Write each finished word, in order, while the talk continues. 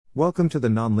Welcome to the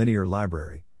Nonlinear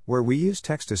Library, where we use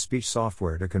text-to-speech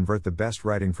software to convert the best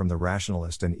writing from the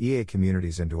rationalist and EA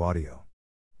communities into audio.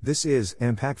 This is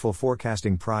an Impactful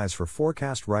Forecasting Prize for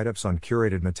Forecast Write-ups on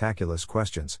Curated Metaculus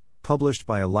Questions, published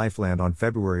by elifland on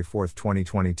February 4,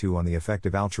 2022 on the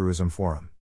Effective Altruism Forum.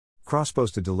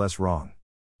 Cross-posted to Less Wrong.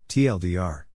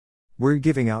 TLDR. We're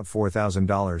giving out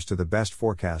 $4,000 to the best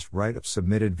forecast write-ups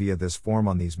submitted via this form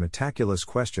on these Metaculus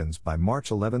questions by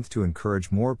March 11 to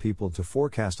encourage more people to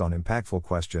forecast on impactful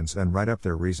questions and write up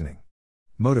their reasoning.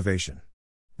 Motivation.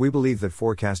 We believe that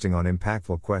forecasting on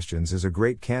impactful questions is a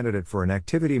great candidate for an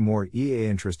activity more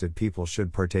EA-interested people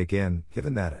should partake in,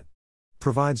 given that it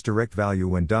provides direct value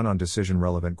when done on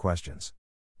decision-relevant questions,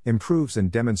 improves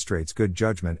and demonstrates good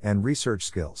judgment and research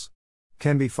skills,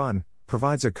 can be fun,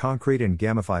 provides a concrete and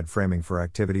gamified framing for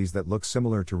activities that look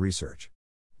similar to research,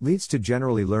 leads to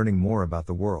generally learning more about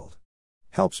the world,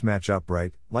 helps match up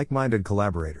like-minded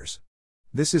collaborators.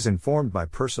 This is informed by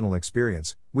personal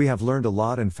experience. We have learned a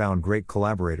lot and found great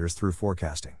collaborators through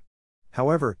forecasting.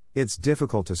 However, it's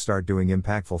difficult to start doing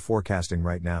impactful forecasting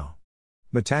right now.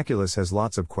 Metaculus has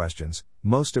lots of questions,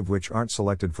 most of which aren't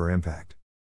selected for impact.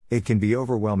 It can be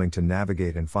overwhelming to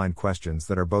navigate and find questions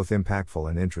that are both impactful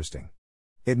and interesting.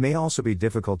 It may also be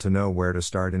difficult to know where to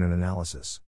start in an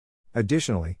analysis.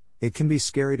 Additionally, it can be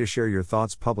scary to share your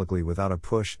thoughts publicly without a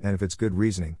push, and if it's good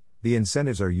reasoning, the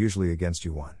incentives are usually against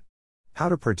you. How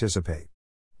to participate.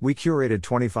 We curated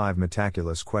 25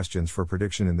 Metaculus questions for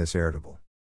prediction in this article.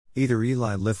 Either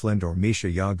Eli Elifland or Misha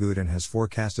Yagudin has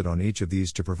forecasted on each of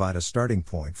these to provide a starting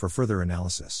point for further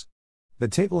analysis. The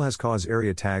table has cause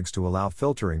area tags to allow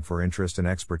filtering for interest and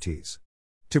expertise.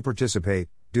 To participate,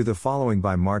 do the following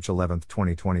by March 11,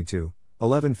 2022,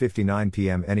 11:59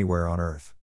 p.m. anywhere on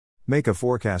Earth. Make a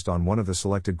forecast on one of the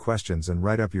selected questions and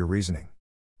write up your reasoning.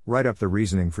 Write up the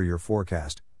reasoning for your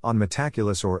forecast, on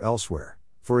Metaculus or elsewhere,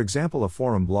 for example a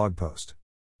forum blog post.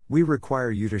 We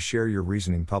require you to share your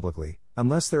reasoning publicly,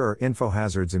 unless there are info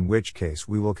hazards, in which case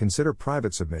we will consider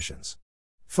private submissions.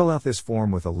 Fill out this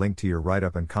form with a link to your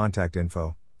write-up and contact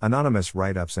info. Anonymous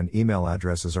write-ups and email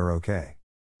addresses are okay.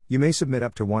 You may submit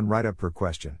up to one write-up per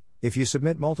question. If you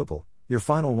submit multiple, your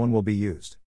final one will be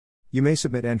used. You may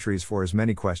submit entries for as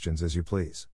many questions as you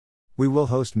please. We will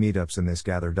host meetups in this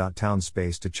gather.town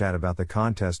space to chat about the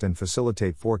contest and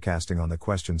facilitate forecasting on the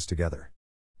questions together.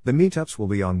 The meetups will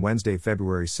be on Wednesday,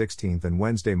 February 16th and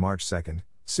Wednesday, March 2nd,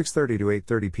 6:30 to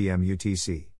 8:30 p.m.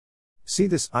 UTC. See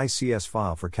this ICS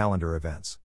file for calendar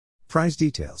events. Prize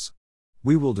details.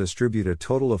 We will distribute a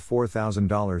total of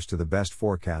 $4,000 to the best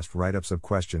forecast write-ups of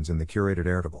questions in the curated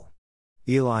article.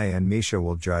 Eli and Misha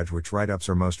will judge which write-ups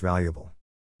are most valuable.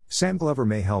 Sam Glover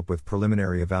may help with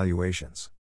preliminary evaluations.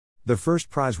 The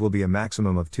first prize will be a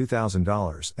maximum of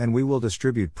 $2,000, and we will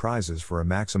distribute prizes for a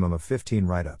maximum of 15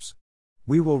 write-ups.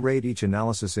 We will rate each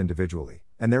analysis individually,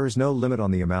 and there is no limit on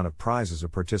the amount of prizes a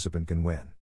participant can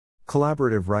win.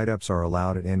 Collaborative write-ups are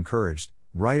allowed and encouraged.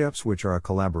 Write-ups which are a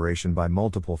collaboration by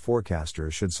multiple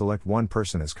forecasters should select one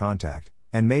person as contact,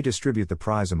 and may distribute the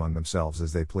prize among themselves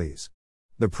as they please.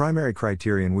 The primary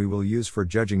criterion we will use for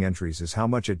judging entries is how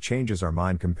much it changes our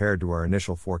mind compared to our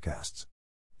initial forecasts.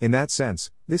 In that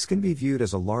sense, this can be viewed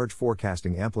as a large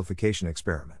forecasting amplification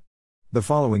experiment. The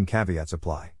following caveats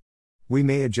apply. We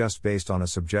may adjust based on a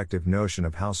subjective notion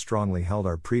of how strongly held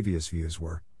our previous views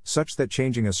were, such that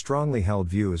changing a strongly held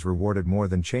view is rewarded more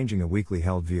than changing a weakly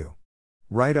held view.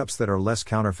 Write-ups that are less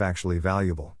counterfactually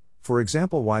valuable, for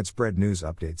example widespread news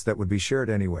updates that would be shared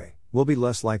anyway, will be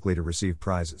less likely to receive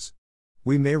prizes.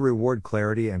 We may reward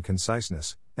clarity and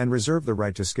conciseness, and reserve the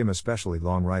right to skim especially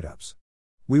long write-ups.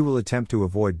 We will attempt to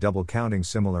avoid double-counting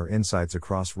similar insights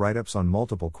across write-ups on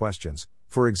multiple questions,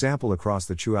 for example across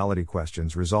the duality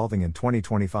questions resolving in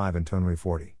 2025 and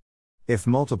 2040. If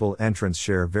multiple entrants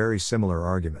share very similar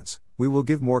arguments, we will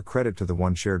give more credit to the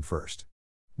one shared first.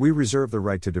 We reserve the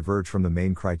right to diverge from the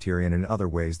main criterion in other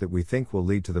ways that we think will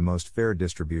lead to the most fair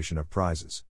distribution of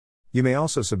prizes. You may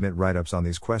also submit write-ups on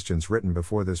these questions written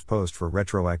before this post for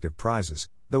retroactive prizes,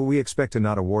 though we expect to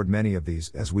not award many of these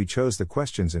as we chose the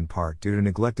questions in part due to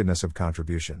neglectedness of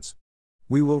contributions.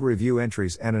 We will review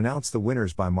entries and announce the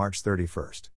winners by March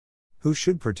 31st. Who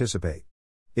should participate?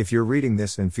 If you're reading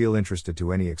this and feel interested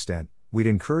to any extent, we'd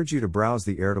encourage you to browse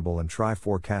the article and try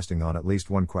forecasting on at least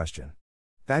one question.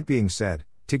 That being said,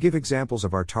 to give examples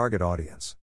of our target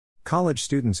audience: college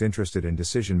students interested in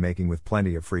decision-making with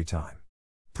plenty of free time.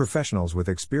 Professionals with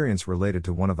experience related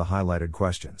to one of the highlighted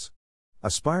questions.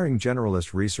 Aspiring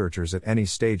generalist researchers at any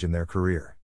stage in their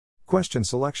career. Question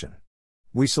selection.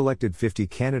 We selected 50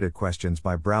 candidate questions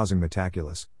by browsing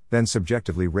Metaculus, then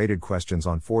subjectively rated questions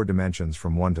on 4 dimensions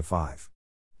from 1 to 5.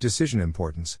 Decision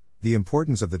importance. The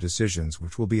importance of the decisions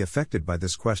which will be affected by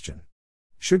this question.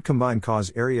 Should combine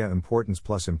cause area importance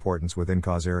plus importance within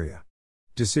cause area.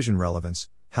 Decision relevance.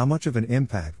 How much of an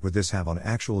impact would this have on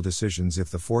actual decisions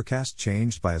if the forecast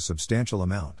changed by a substantial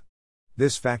amount?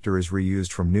 This factor is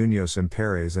reused from Nuño's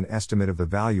Impere's an estimate of the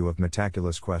value of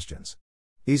Metaculus questions.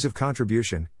 Ease of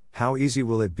contribution. How easy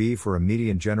will it be for a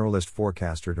median generalist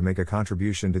forecaster to make a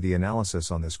contribution to the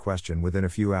analysis on this question within a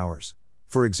few hours?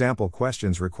 For example,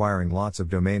 questions requiring lots of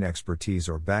domain expertise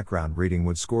or background reading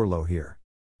would score low here.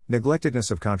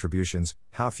 Neglectedness of contributions.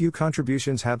 How few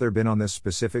contributions have there been on this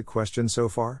specific question so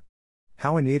far?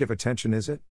 How in need of attention is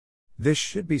it? This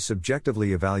should be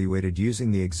subjectively evaluated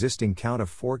using the existing count of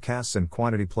forecasts and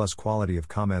quantity plus quality of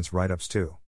comments write-ups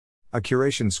too. A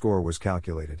curation score was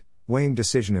calculated, weighing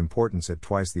decision importance at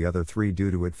twice the other three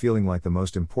due to it feeling like the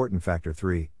most important factor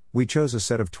 3. We chose a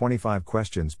set of 25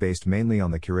 questions based mainly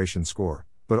on the curation score,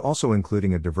 but also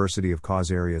including a diversity of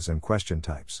cause areas and question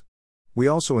types. We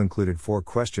also included 4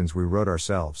 questions we wrote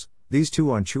ourselves, these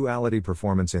 2 on duality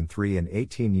performance in 3 and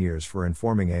 18 years for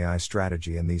informing AI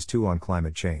strategy and these 2 on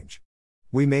climate change.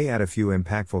 We may add a few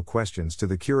impactful questions to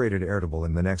the curated article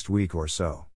in the next week or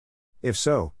so. If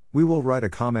so, we will write a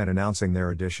comment announcing their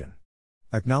addition.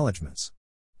 Acknowledgements.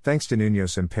 Thanks to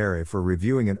Nuño's Impere for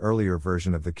reviewing an earlier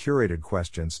version of the curated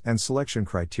questions and selection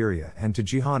criteria, and to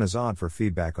Jihan Azad for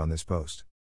feedback on this post.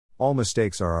 All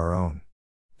mistakes are our own.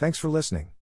 Thanks for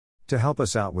listening. To help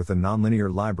us out with the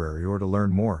nonlinear library or to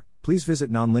learn more, please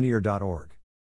visit nonlinear.org.